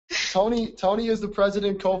Tony is the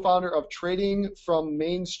president and co-founder of Trading from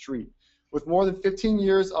Main Street. With more than 15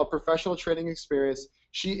 years of professional trading experience,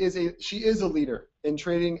 she is a leader in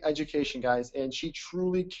trading education, guys, and she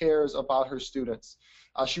truly cares about her students.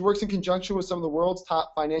 She works in conjunction with some of the world's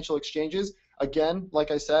top financial exchanges. Again, like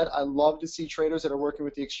I said, I love to see traders that are working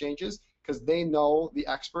with the exchanges because they know the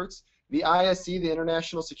experts. The ISE, the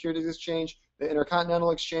International Securities Exchange, the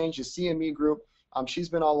Intercontinental Exchange, the CME Group, she's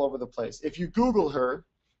been all over the place. If you Google her,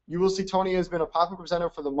 you will see Tony has been a popular presenter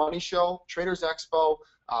for the Money Show, Traders Expo,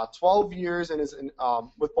 12 years and is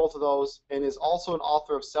with both of those, and is also an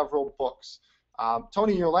author of several books.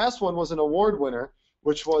 Tony, your last one was an award winner,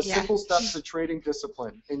 which was Simple Steps to Trading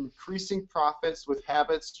Discipline, Increasing Profits with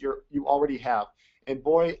Habits you Already Have. And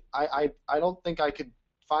boy, I don't think I could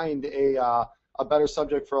find a better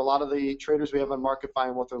subject for a lot of the traders we have on Marketfy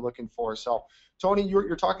and what they're looking for. So, Tony,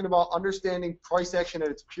 you're talking about understanding price action at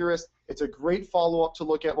its purest. It's a great follow-up to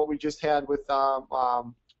look at what we just had with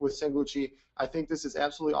Sangucci. I think this is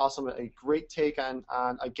absolutely awesome. A great take on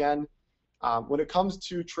again, when it comes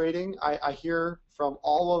to trading, I hear from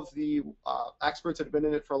all of the experts that have been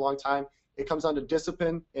in it for a long time, it comes down to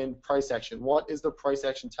discipline and price action. What is the price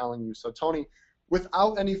action telling you? So, Tony,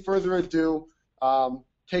 without any further ado,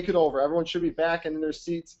 take it over. Everyone should be back in their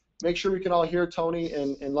seats. Make sure we can all hear Tony,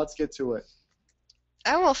 and let's get to it.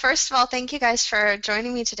 Oh, well, first of all, thank you guys for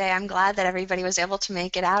joining me today. I'm glad that everybody was able to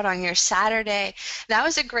make it out on your Saturday. That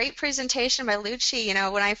was a great presentation by Lucci. You know,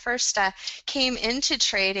 when I first came into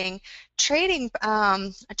trading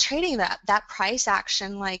that price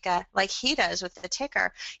action like he does with the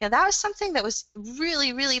ticker, you know, that was something that was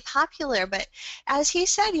really, really popular. But as he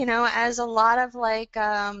said, you know, as a lot of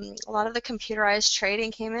the computerized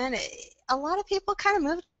trading came in, a lot of people kind of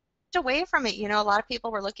moved away from it. You know, a lot of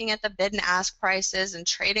people were looking at the bid and ask prices and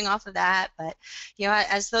trading off of that, but you know,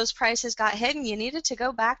 as those prices got hidden, you needed to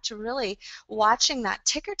go back to really watching that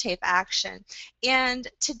ticker tape action. And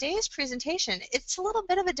today's presentation, it's a little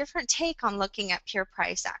bit of a different take on looking at pure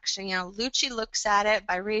price action. You know, Lucci looks at it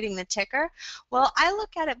by reading the ticker. Well, I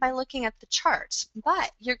look at it by looking at the charts,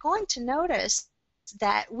 but you're going to notice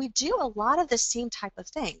that we do a lot of the same type of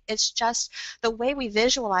thing. It's just the way we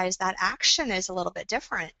visualize that action is a little bit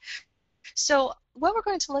different. So what we're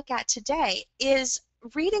going to look at today is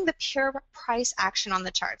reading the pure price action on the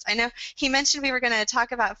charts. I know he mentioned we were going to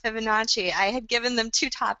talk about Fibonacci. I had given them two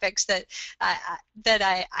topics that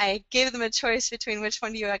I gave them a choice between which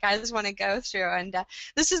one do you guys want to go through, and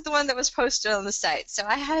this is the one that was posted on the site. So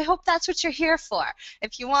I hope that's what you're here for.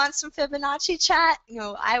 If you want some Fibonacci chat, you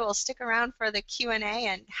know, I will stick around for the Q&A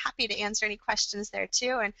and happy to answer any questions there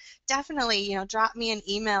too. And definitely, you know, drop me an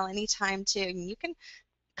email anytime too. And you can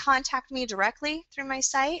contact me directly through my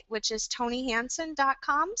site, which is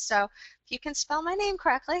tonyhansen.com. So if you can spell my name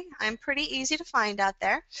correctly, I'm pretty easy to find out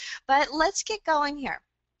there. But let's get going here.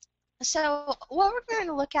 So what we're going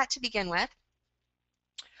to look at to begin with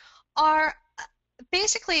are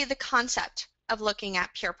basically the concept of looking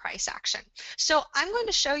at pure price action. So I'm going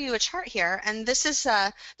to show you a chart here, and this is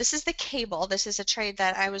the cable. This is a trade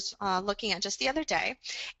that I was looking at just the other day,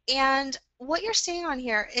 and what you're seeing on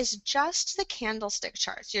here is just the candlestick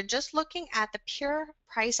charts. You're just looking at the pure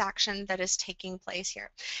price action that is taking place here.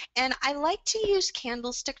 And I like to use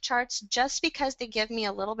candlestick charts just because they give me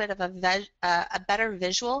a little bit of a better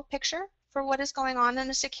visual picture for what is going on in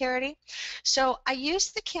a security. So I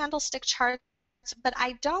use the candlestick charts, but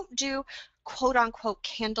I don't do quote-unquote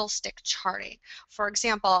candlestick charting. For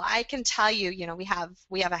example, I can tell you, you know, we have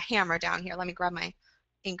a hammer down here. Let me grab my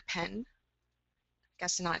ink pen.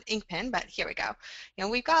 Guess not an ink pen, but here we go. You know,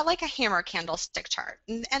 we've got like a hammer candlestick chart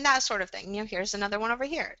and that sort of thing. You know, here's another one over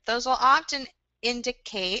here. Those will often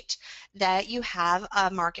indicate that you have a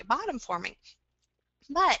market bottom forming.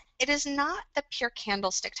 But it is not the pure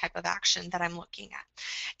candlestick type of action that I'm looking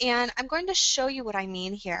at. And I'm going to show you what I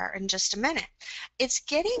mean here in just a minute. It's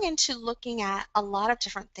getting into looking at a lot of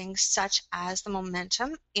different things such as the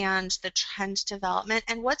momentum and the trend development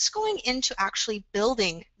and what's going into actually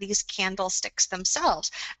building these candlesticks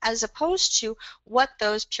themselves as opposed to what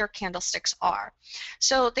those pure candlesticks are.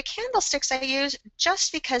 So the candlesticks I use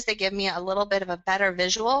just because they give me a little bit of a better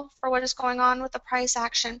visual for what is going on with the price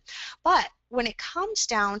action. But when it comes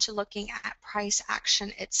down to looking at price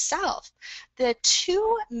action itself, the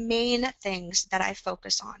two main things that I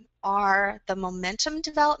focus on are the momentum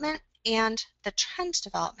development and the trend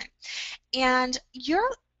development. And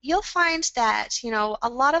you'll find that, you know, a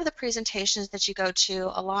lot of the presentations that you go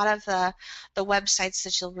to, a lot of the websites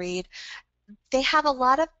that you'll read, they have a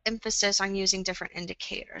lot of emphasis on using different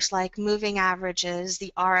indicators like moving averages,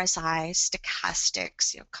 the RSI,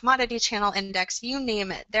 stochastics, commodity channel index, you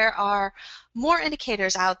name it. There are more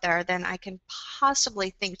indicators out there than I can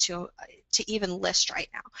possibly think to even list right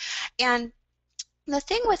now. And the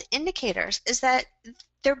thing with indicators is that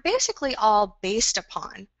they're basically all based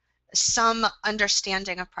upon some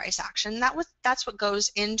understanding of price action. That's what goes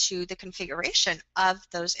into the configuration of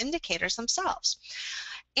those indicators themselves.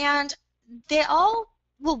 And they all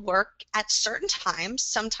will work at certain times,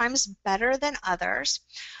 sometimes better than others.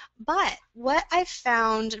 But what I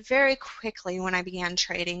found very quickly when I began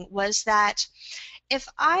trading was that if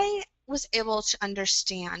I was able to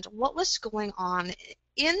understand what was going on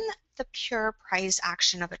in the pure price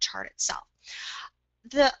action of a chart itself,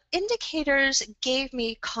 the indicators gave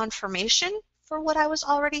me confirmation for what I was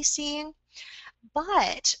already seeing,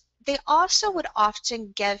 but they also would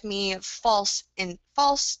often give me false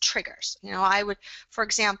triggers. I would, for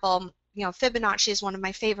example, Fibonacci is one of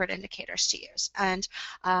my favorite indicators to use. And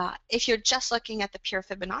if you're just looking at the pure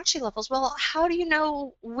Fibonacci levels, well, how do you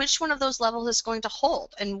know which one of those levels is going to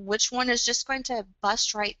hold and which one is just going to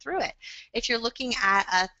bust right through it? If you're looking at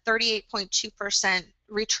a 38.2%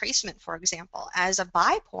 retracement, for example, as a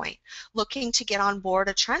buy point, looking to get on board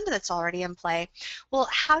a trend that's already in play, well,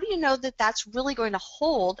 how do you know that that's really going to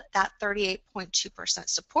hold that 38.2%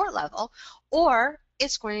 support level, or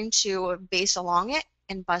it's going to base along it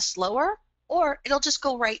and bust lower, or it'll just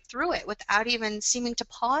go right through it without even seeming to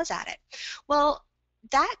pause at it? Well,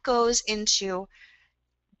 that goes into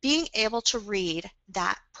being able to read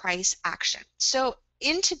that price action. So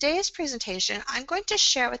in today's presentation, I'm going to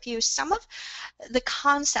share with you some of the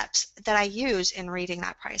concepts that I use in reading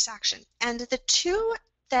that price action. And the two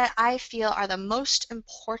that I feel are the most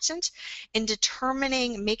important in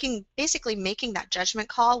determining, basically making that judgment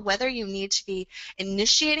call, whether you need to be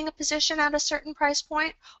initiating a position at a certain price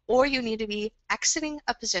point or you need to be exiting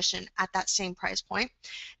a position at that same price point,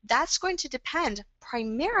 that's going to depend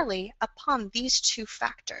primarily upon these two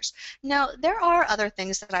factors. Now, there are other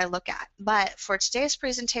things that I look at, but for today's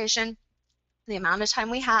presentation, the amount of time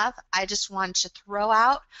we have, I just want to throw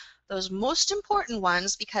out those most important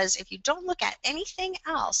ones, because if you don't look at anything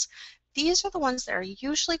else, these are the ones that are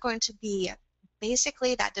usually going to be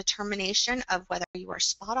basically that determination of whether you are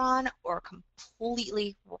spot on or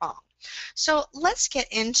completely wrong. So let's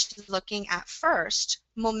get into looking at first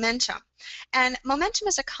momentum. And momentum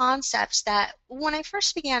is a concept that when I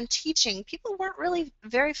first began teaching, people weren't really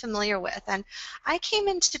very familiar with. And I came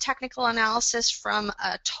into technical analysis from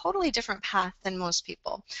a totally different path than most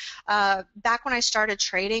people. Back when I started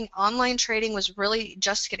trading, online trading was really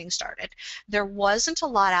just getting started. There wasn't a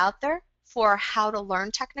lot out there for how to learn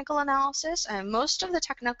technical analysis, and most of the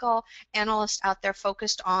technical analysts out there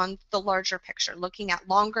focused on the larger picture, looking at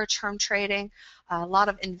longer term trading, a lot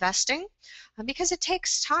of investing, because it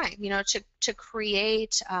takes time, to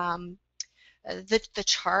create the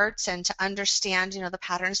charts and to understand, the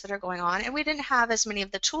patterns that are going on, and we didn't have as many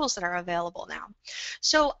of the tools that are available now.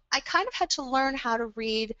 So I kind of had to learn how to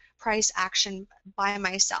read price action by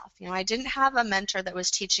myself. I didn't have a mentor that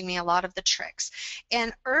was teaching me a lot of the tricks.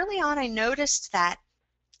 And early on, I noticed that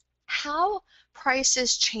how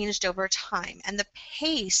prices changed over time and the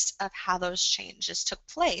pace of how those changes took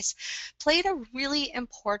place played a really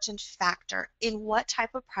important factor in what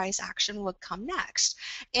type of price action would come next.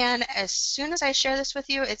 And as soon as I share this with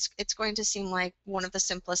you, it's going to seem like one of the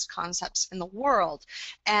simplest concepts in the world.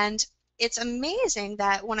 And it's amazing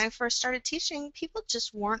that when I first started teaching, people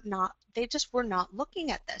just were not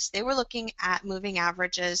looking at this. They were looking at moving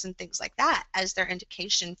averages and things like that as their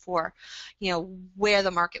indication for, where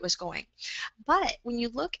the market was going. But when you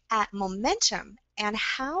look at momentum and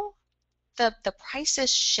how the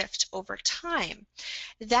prices shift over time,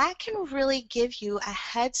 that can really give you a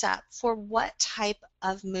heads up for what type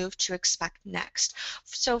of move to expect next.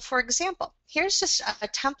 So for example, here's just a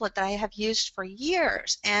template that I have used for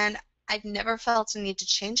years, and I've never felt a need to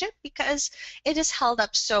change it because it has held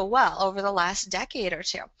up so well over the last decade or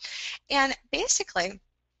two. And basically,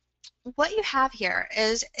 what you have here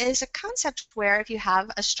is a concept where if you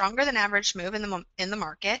have a stronger than average move in the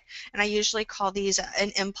market, and I usually call these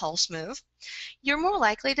an impulse move, you're more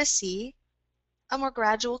likely to see a more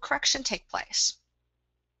gradual correction take place.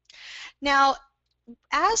 Now,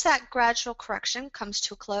 as that gradual correction comes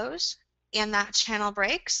to a close and that channel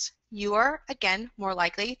breaks, you are, again, more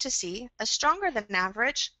likely to see a stronger than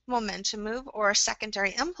average momentum move or a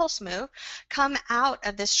secondary impulse move come out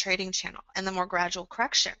of this trading channel and the more gradual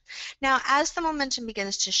correction. Now, as the momentum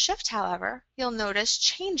begins to shift, however, you'll notice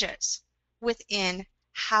changes within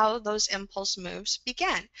how those impulse moves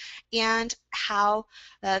begin and how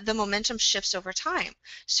the momentum shifts over time.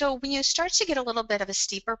 So when you start to get a little bit of a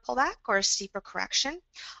steeper pullback or a steeper correction,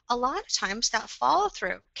 a lot of times that follow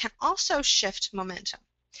through can also shift momentum.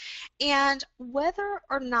 And whether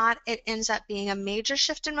or not it ends up being a major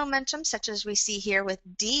shift in momentum, such as we see here with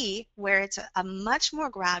D, where it's a much more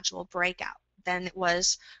gradual breakout than it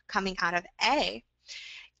was coming out of A,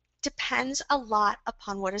 depends a lot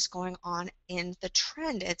upon what is going on in the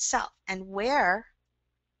trend itself and where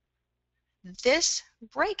this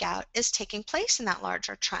breakout is taking place in that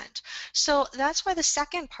larger trend. So that's why the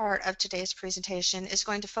second part of today's presentation is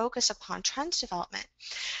going to focus upon trend development.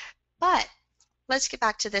 But let's get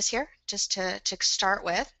back to this here just to start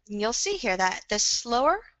with. And you'll see here that this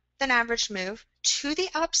slower than average move to the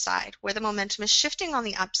upside, where the momentum is shifting on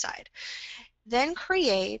the upside, then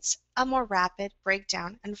creates a more rapid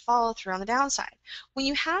breakdown and follow through on the downside. When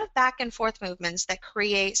you have back and forth movements that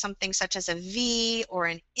create something such as a V or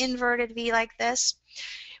an inverted V like this,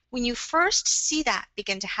 when you first see that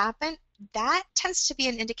begin to happen, that tends to be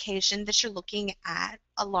an indication that you're looking at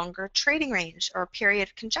a longer trading range or a period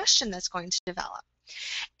of congestion that's going to develop.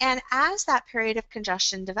 And as that period of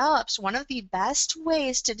congestion develops, one of the best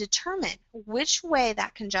ways to determine which way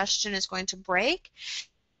that congestion is going to break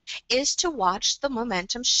is to watch the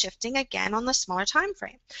momentum shifting again on the smaller time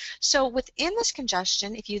frame. So within this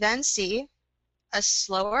congestion, if you then see a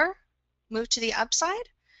slower move to the upside,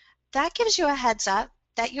 that gives you a heads up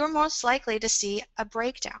that you're most likely to see a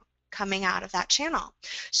breakdown coming out of that channel.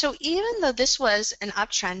 So even though this was an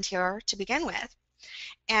uptrend here to begin with,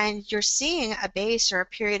 and you're seeing a base or a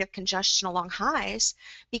period of congestion along highs,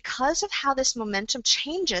 because of how this momentum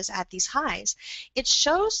changes at these highs, it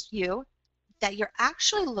shows you that you're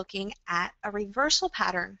actually looking at a reversal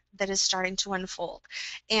pattern that is starting to unfold.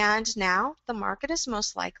 And now the market is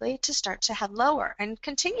most likely to start to head lower and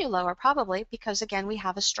continue lower probably because, again, we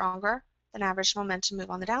have a stronger than average momentum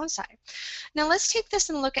move on the downside. Now let's take this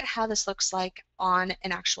and look at how this looks like on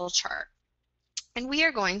an actual chart. And we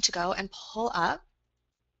are going to go and pull up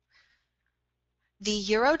the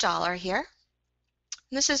euro dollar here.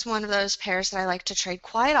 This is one of those pairs that I like to trade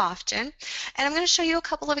quite often, and I'm going to show you a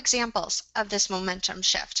couple of examples of this momentum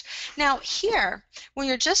shift. Now here, when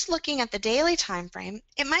you're just looking at the daily time frame,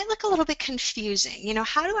 it might look a little bit confusing. You know,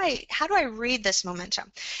 how do I read this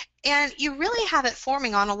momentum? And you really have it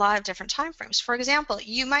forming on a lot of different time frames. For example,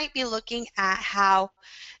 you might be looking at how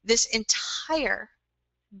this entire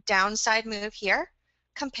downside move here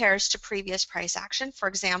compares to previous price action. For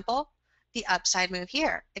example, the upside move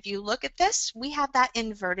here. If you look at this, we have that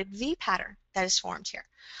inverted V pattern that is formed here.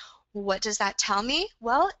 What does that tell me?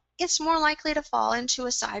 Well, it's more likely to fall into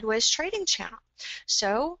a sideways trading channel.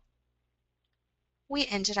 So we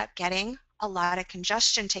ended up getting a lot of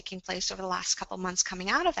congestion taking place over the last couple months coming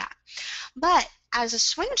out of that. But as a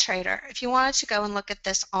swing trader, if you wanted to go and look at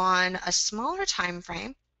this on a smaller time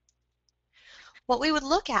frame, what we would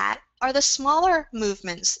look at are the smaller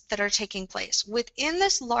movements that are taking place within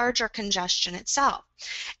this larger congestion itself.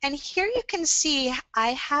 And here you can see I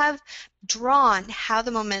have drawn how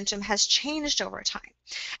the momentum has changed over time.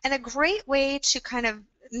 And a great way to kind of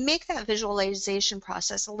make that visualization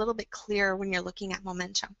process a little bit clearer when you're looking at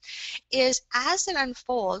momentum is as it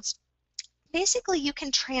unfolds, basically you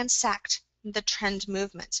can transect the trend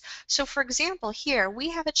movements. So for example, here we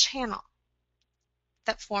have a channel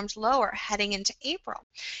that formed lower heading into April.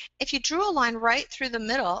 If you drew a line right through the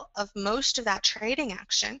middle of most of that trading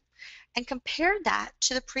action and compared that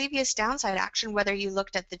to the previous downside action, whether you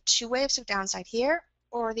looked at the two waves of downside here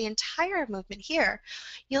or the entire movement here,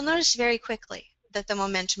 you'll notice very quickly that the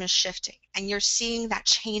momentum is shifting and you're seeing that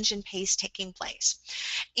change in pace taking place.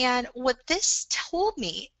 And what this told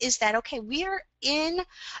me is that, okay, we are in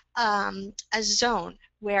a zone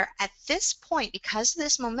where at this point, because of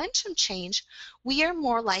this momentum change, we are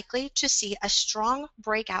more likely to see a strong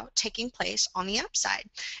breakout taking place on the upside.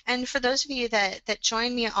 And for those of you that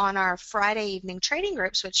join me on our Friday evening trading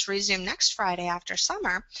groups, which resume next Friday after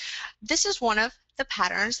summer, this is one of the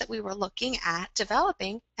patterns that we were looking at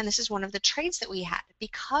developing, and this is one of the trades that we had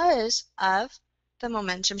because of the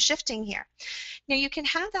momentum shifting here. Now you can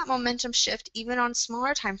have that momentum shift even on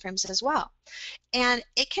smaller time frames as well. And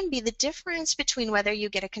it can be the difference between whether you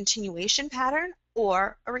get a continuation pattern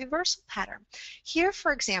or a reversal pattern. Here,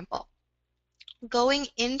 for example, going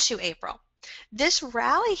into April, this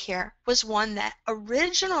rally here was one that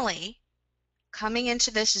originally coming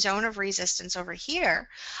into this zone of resistance over here,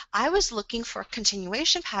 I was looking for a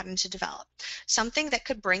continuation pattern to develop, something that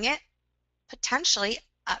could bring it potentially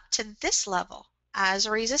up to this level as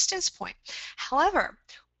a resistance point. However,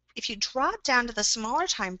 if you drop down to the smaller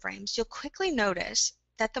time frames, you'll quickly notice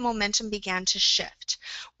that the momentum began to shift.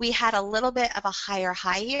 We had a little bit of a higher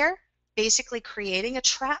high here, basically creating a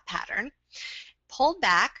trap pattern, pulled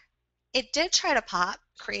back. It did try to pop,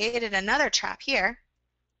 created another trap here,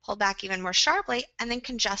 pulled back even more sharply, and then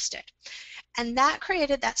congested. And that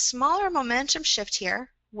created that smaller momentum shift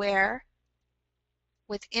here where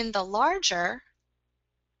within the larger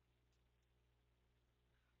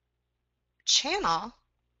channel,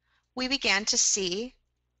 we began to see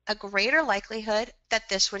a greater likelihood that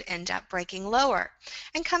this would end up breaking lower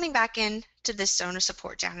and coming back into this zone of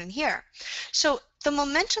support down in here. So the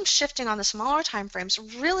momentum shifting on the smaller time frames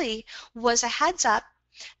really was a heads up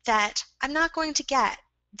that I'm not going to get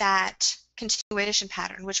that continuation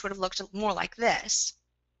pattern, which would have looked more like this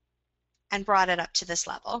and brought it up to this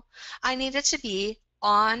level. I needed to be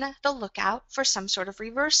on the lookout for some sort of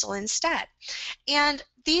reversal instead. And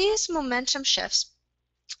these momentum shifts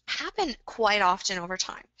happen quite often over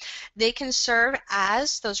time. They can serve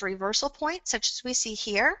as those reversal points, such as we see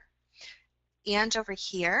here, and over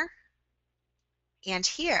here, and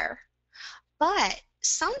here, but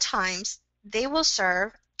sometimes they will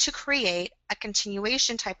serve to create a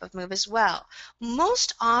continuation type of move as well.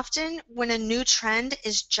 Most often when a new trend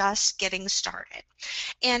is just getting started.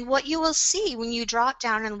 And what you will see when you drop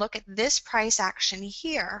down and look at this price action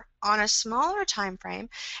here on a smaller time frame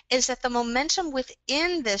is that the momentum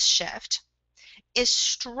within this shift is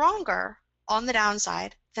stronger on the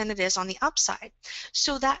downside than it is on the upside.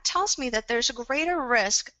 So that tells me that there's a greater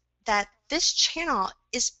risk that this channel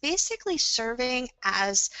is basically serving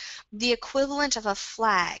as the equivalent of a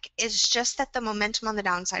flag. It's just that the momentum on the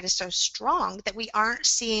downside is so strong that we aren't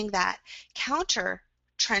seeing that counter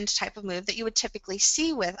trend type of move that you would typically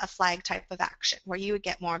see with a flag type of action, where you would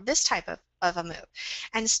get more of this type of a move.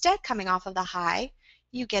 Instead, coming off of the high,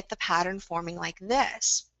 you get the pattern forming like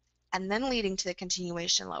this, and then leading to the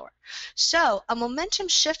continuation lower. So a momentum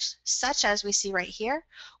shift such as we see right here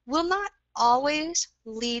will not always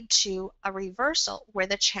lead to a reversal where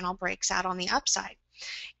the channel breaks out on the upside.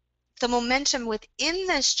 The momentum within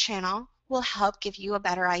this channel will help give you a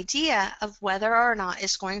better idea of whether or not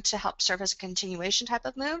it's going to help serve as a continuation type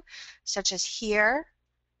of move, such as here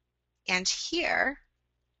and here,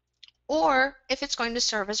 or if it's going to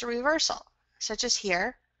serve as a reversal, such as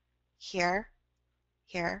here, here,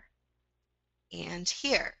 here, and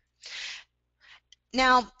here.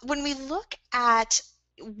 Now, when we look at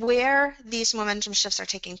where these momentum shifts are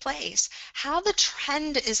taking place, how the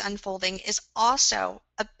trend is unfolding is also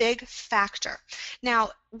a big factor.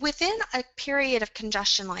 Now, within a period of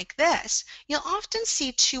congestion like this, you'll often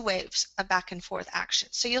see two waves of back and forth action.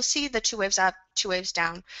 So you'll see the two waves up, two waves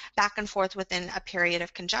down, back and forth within a period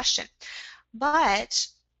of congestion. But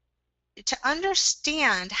to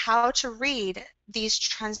understand how to read these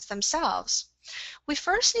trends themselves, we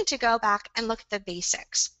first need to go back and look at the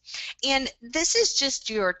basics. And this is just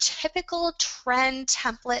your typical trend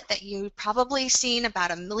template that you've probably seen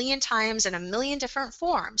about 1,000,000 times in 1,000,000 different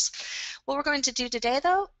forms. What we're going to do today,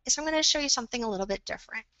 though, is I'm going to show you something a little bit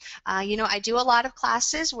different. You know, I do a lot of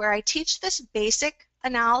classes where I teach this basic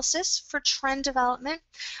analysis for trend development,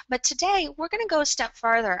 but today we're going to go a step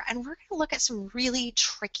farther and we're going to look at some really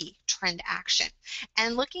tricky trend action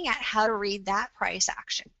and looking at how to read that price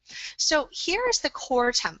action. So here is the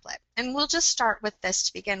core template, and we'll just start with this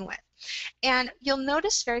to begin with. And you'll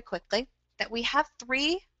notice very quickly that we have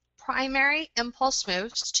three primary impulse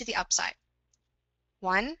moves to the upside.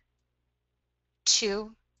 1,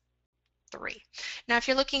 2, 3. Now if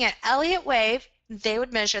you're looking at Elliott wave, they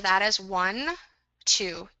would measure that as 1,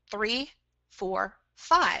 2, 3, 4,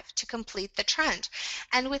 5 to complete the trend.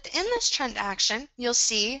 And within this trend action, you'll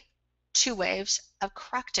see two waves of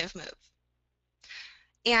corrective move.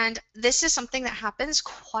 And this is something that happens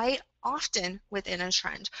quite often within a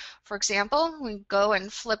trend. For example, we go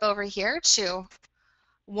and flip over here to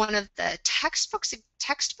one of the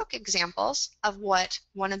textbook examples of what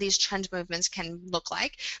one of these trend movements can look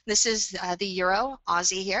like. This is the Euro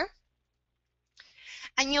Aussie here.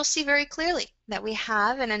 And you'll see very clearly that we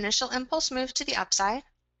have an initial impulse move to the upside,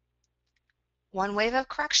 one wave of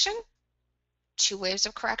correction, two waves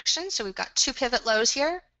of correction. So we've got two pivot lows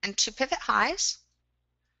here and two pivot highs.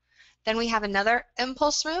 Then we have another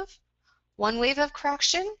impulse move, one wave of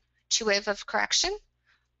correction, two wave of correction,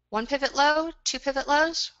 one pivot low, two pivot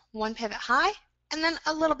lows, one pivot high, and then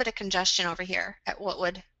a little bit of congestion over here at what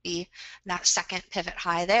would be that second pivot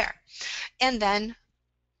high there. And then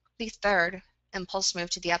the third impulse move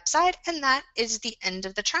to the upside, and that is the end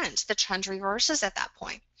of the trend. The trend reverses at that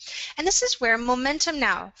point. And this is where momentum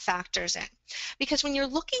now factors in. Because when you're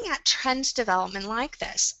looking at trend development like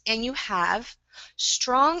this, and you have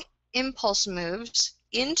strong impulse moves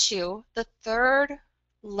into the third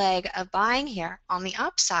leg of buying here on the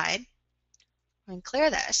upside, and clear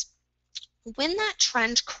this, when that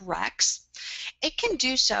trend corrects, it can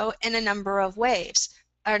do so in a number of ways.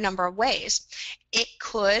 It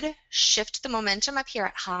could shift the momentum up here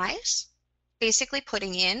at highs, basically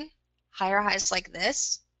putting in higher highs like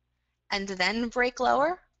this, and then break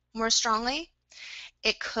lower more strongly.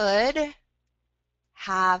 It could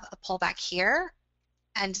have a pullback here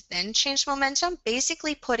and then change momentum,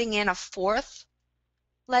 basically putting in a fourth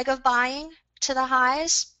leg of buying to the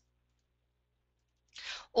highs.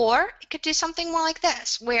 Or it could do something more like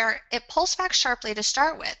this, where it pulls back sharply to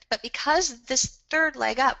start with, but because this third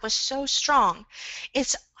leg up was so strong,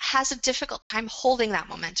 it has a difficult time holding that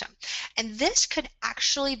momentum. And this could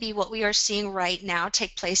actually be what we are seeing right now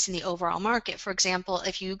take place in the overall market. For example,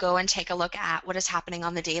 if you go and take a look at what is happening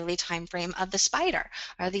on the daily time frame of the spider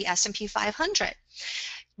or the S&P 500.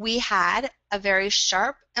 We had a very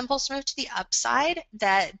sharp impulse move to the upside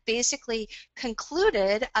that basically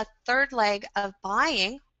concluded a third leg of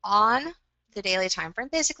buying on the daily time frame.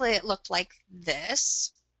 Basically, it looked like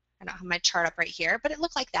this. I don't have my chart up right here, but it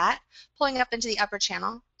looked like that, pulling up into the upper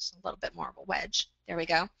channel. It's a little bit more of a wedge. There we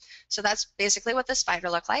go. So that's basically what the spider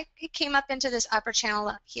looked like. It came up into this upper channel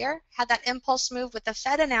up here, had that impulse move with the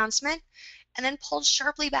Fed announcement, and then pulled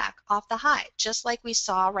sharply back off the high, just like we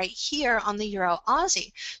saw right here on the Euro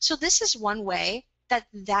Aussie. So this is one way that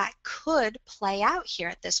that could play out here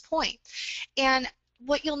at this point. And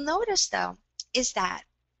what you'll notice, though, is that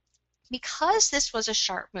because this was a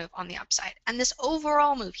sharp move on the upside, and this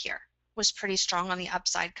overall move here was pretty strong on the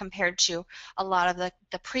upside compared to a lot of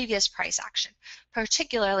the previous price action,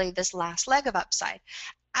 particularly this last leg of upside.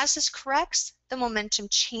 As this corrects, the momentum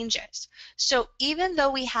changes. So even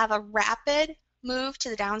though we have a rapid move to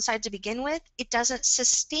the downside to begin with, it doesn't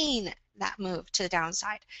sustain that move to the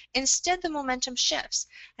downside. Instead, the momentum shifts.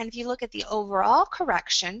 And if you look at the overall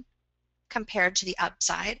correction compared to the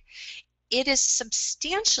upside, it is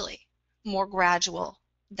substantially more gradual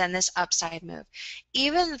than this upside move,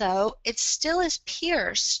 even though it still is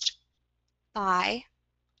pierced by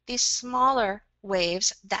these smaller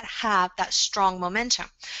waves that have that strong momentum.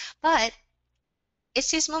 But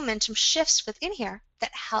it's these momentum shifts within here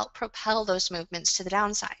that help propel those movements to the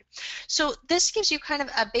downside. So this gives you kind of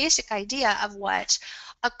a basic idea of what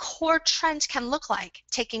a core trend can look like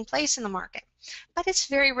taking place in the market. But it's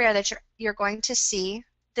very rare that you're going to see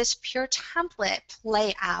this pure template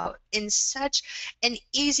play out in such an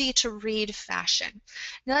easy to read fashion.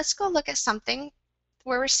 Now let's go look at something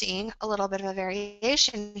where we're seeing a little bit of a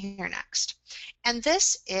variation here next. And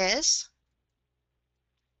this is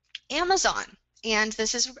Amazon. And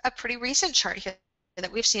this is a pretty recent chart here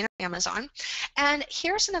that we've seen on Amazon. And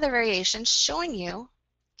here's another variation showing you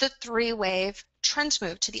the three-wave trend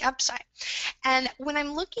move to the upside. And when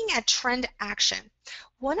I'm looking at trend action,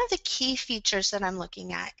 one of the key features that I'm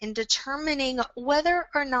looking at in determining whether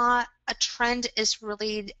or not a trend is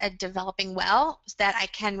really developing well, is that I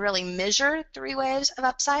can really measure three waves of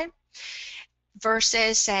upside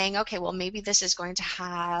versus saying, okay, well, maybe this is going to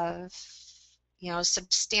have, you know,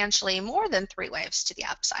 substantially more than three waves to the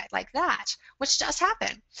upside like that, which does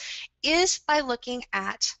happen, is by looking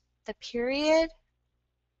at the period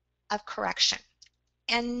of correction.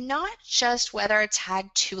 And not just whether it's had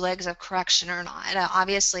two legs of correction or not.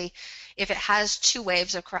 Obviously, if it has two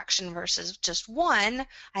waves of correction versus just one,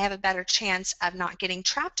 I have a better chance of not getting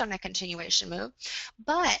trapped on a continuation move.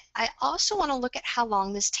 But I also want to look at how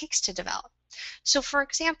long this takes to develop. So for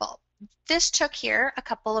example, this took here a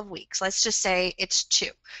couple of weeks. Let's just say it's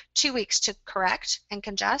 2 weeks to correct and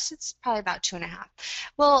congest. It's probably about 2.5.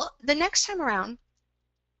 Well, the next time around,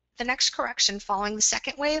 the next correction following the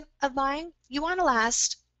second wave of buying, you want to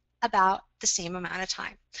last about the same amount of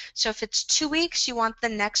time. So if it's 2 weeks, you want the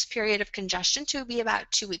next period of congestion to be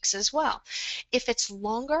about 2 weeks as well. If it's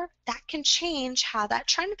longer, that can change how that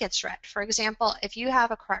trend gets read. For example, if you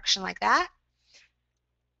have a correction like that,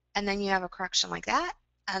 and then you have a correction like that,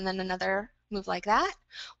 and then another move like that,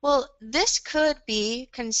 well, this could be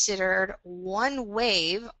considered one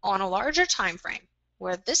wave on a larger time frame,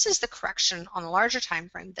 where this is the correction on a larger time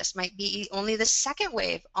frame. This might be only the second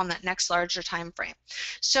wave on that next larger time frame.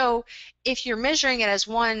 So if you're measuring it as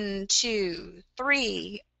 1, 2,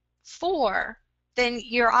 3, 4, then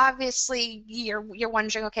you're obviously you're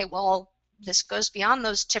wondering, okay, well, this goes beyond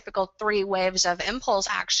those typical 3 waves of impulse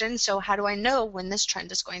action, so how do I know when this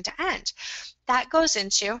trend is going to end? That goes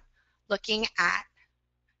into looking at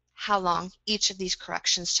how long each of these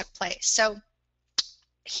corrections took place. So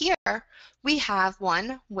here we have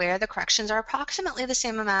one where the corrections are approximately the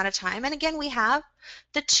same amount of time, and again we have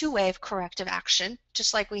the two-wave corrective action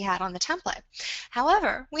just like we had on the template.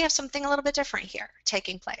 However, we have something a little bit different here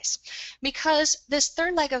taking place because this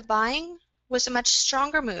third leg of buying was a much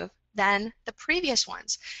stronger move than the previous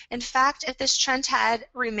ones. In fact, if this trend had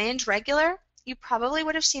remained regular, you probably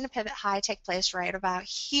would have seen a pivot high take place right about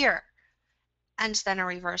here and then a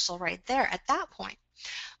reversal right there at that point.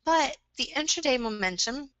 But the intraday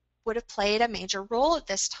momentum would have played a major role at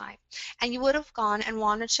this time, and you would have gone and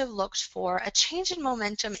wanted to have looked for a change in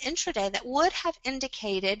momentum intraday that would have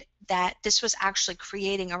indicated that this was actually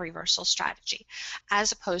creating a reversal strategy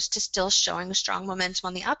as opposed to still showing strong momentum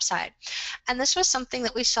on the upside. And this was something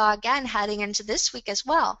that we saw again heading into this week as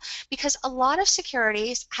well, because a lot of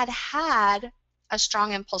securities had a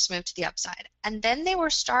strong impulse move to the upside, and then they were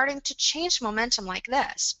starting to change momentum like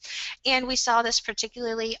this. And we saw this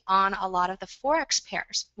particularly on a lot of the Forex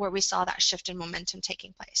pairs where we saw that shift in momentum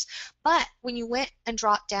taking place. But when you went and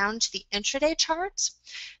dropped down to the intraday charts,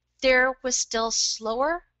 there was still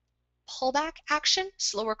slower pullback action,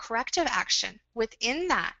 slower corrective action within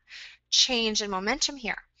that change in momentum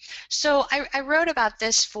here. So I wrote about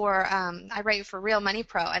this for, I write for Real Money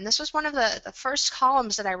Pro, and this was one of the first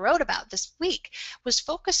columns that I wrote about this week, was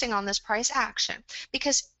focusing on this price action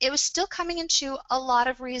because it was still coming into a lot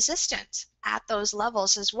of resistance at those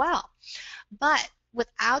levels as well. But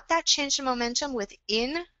without that change in momentum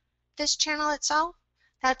within this channel itself,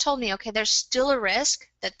 that told me, okay, there's still a risk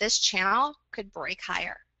that this channel could break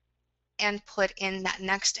higher and put in that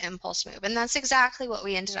next impulse move. And that's exactly what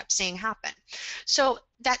we ended up seeing happen. So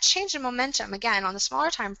that change in momentum, again, on the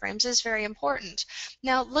smaller time frames is very important.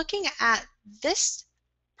 Now, looking at this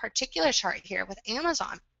particular chart here with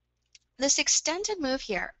Amazon, this extended move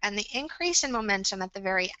here and the increase in momentum at the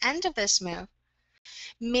very end of this move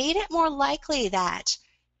made it more likely that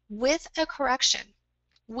with a correction,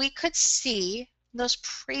 we could see those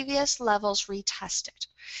previous levels retested.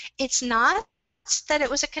 It's not that it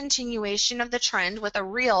was a continuation of the trend with a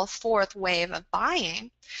real fourth wave of buying.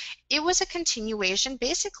 It was a continuation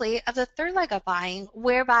basically of the third leg of buying,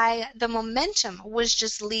 whereby the momentum was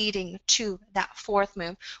just leading to that fourth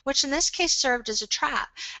move, which in this case served as a trap.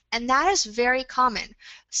 And that is very common.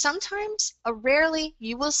 Sometimes, rarely,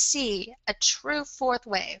 you will see a true fourth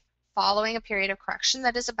wave following a period of correction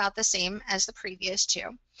that is about the same as the previous two.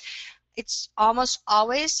 It's almost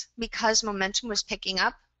always because momentum was picking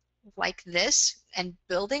up like this and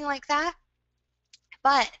building like that,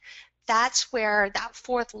 but that's where that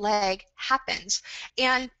fourth leg happens.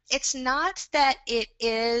 And it's not that it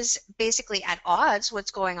is basically at odds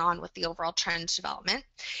what's going on with the overall trend development.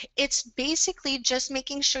 It's basically just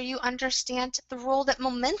making sure you understand the role that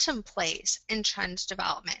momentum plays in trend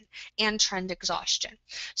development and trend exhaustion.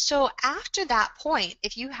 So after that point,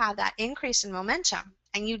 if you have that increase in momentum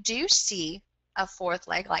and you do see a fourth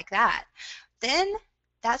leg like that, then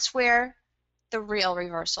that's where the real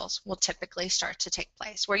reversals will typically start to take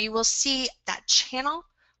place, where you will see that channel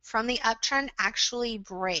from the uptrend actually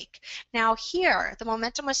break. Now here, the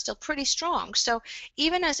momentum was still pretty strong, so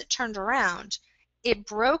even as it turned around, it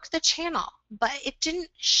broke the channel, but it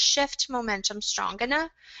didn't shift momentum strong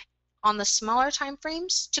enough on the smaller time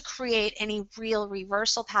frames to create any real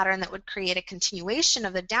reversal pattern that would create a continuation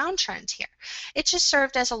of the downtrend here. It just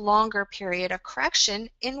served as a longer period of correction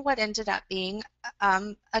in what ended up being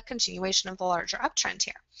a continuation of the larger uptrend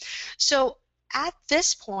here. So at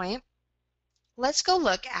this point, let's go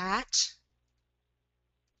look at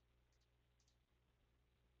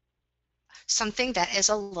something that is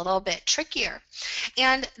a little bit trickier.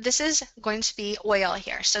 And this is going to be oil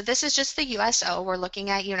here. So this is just the USO. We're looking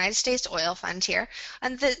at United States Oil Fund here.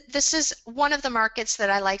 And this is one of the markets that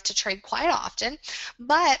I like to trade quite often.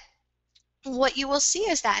 But what you will see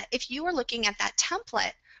is that if you are looking at that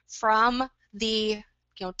template from the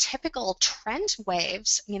typical trend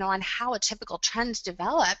waves, on how a typical trend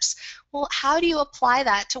develops, well, how do you apply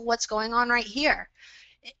that to what's going on right here?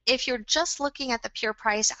 If you're just looking at the pure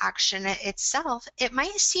price action itself, it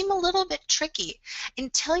might seem a little bit tricky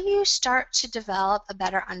until you start to develop a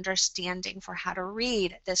better understanding for how to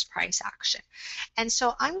read this price action. And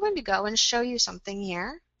so I'm going to go and show you something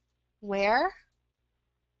here where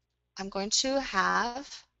I'm going to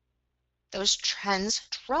have those trends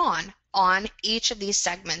drawn on each of these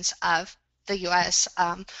segments of the U.S.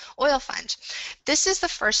 oil fund. This is the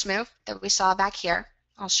first move that we saw back here.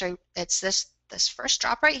 I'll show you, it's this first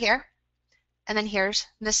drop right here, and then here's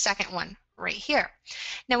the second one right here.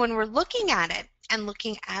 Now when we're looking at it and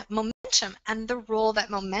looking at momentum and the role that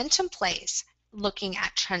momentum plays looking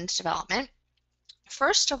at trend development,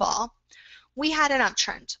 first of all, we had an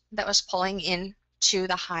uptrend that was pulling in to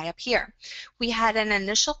the high up here. We had an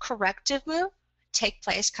initial corrective move take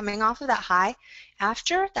place coming off of that high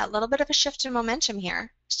after that little bit of a shift in momentum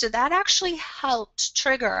here. So that actually helped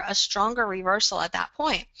trigger a stronger reversal at that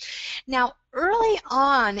point. Now, early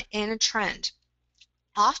on in a trend,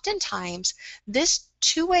 oftentimes this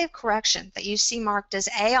two-wave correction that you see marked as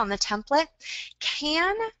A on the template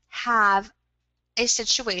can have a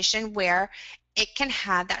situation where it can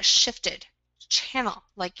have that shifted channel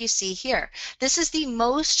like you see here. This is the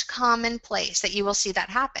most common place that you will see that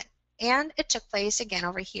happen. And it took place again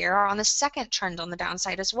over here on the second trend on the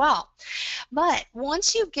downside as well. But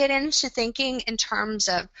once you get into thinking in terms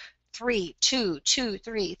of 3, 2, 2,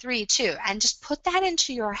 3, 3, 2, and just put that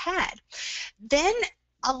into your head, then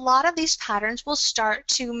a lot of these patterns will start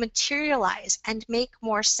to materialize and make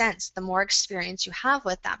more sense the more experience you have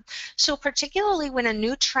with them. So particularly when a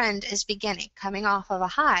new trend is beginning, coming off of a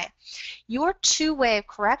high, your two-wave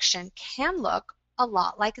correction can look a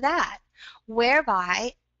lot like that,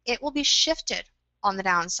 whereby it will be shifted on the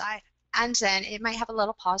downside, and then it might have a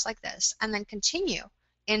little pause like this, and then continue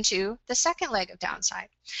into the second leg of downside.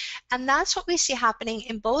 And that's what we see happening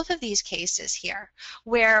in both of these cases here,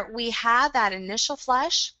 where we have that initial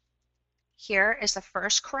flush. Here is the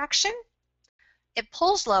first correction. It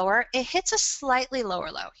pulls lower. It hits a slightly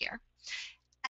lower low here.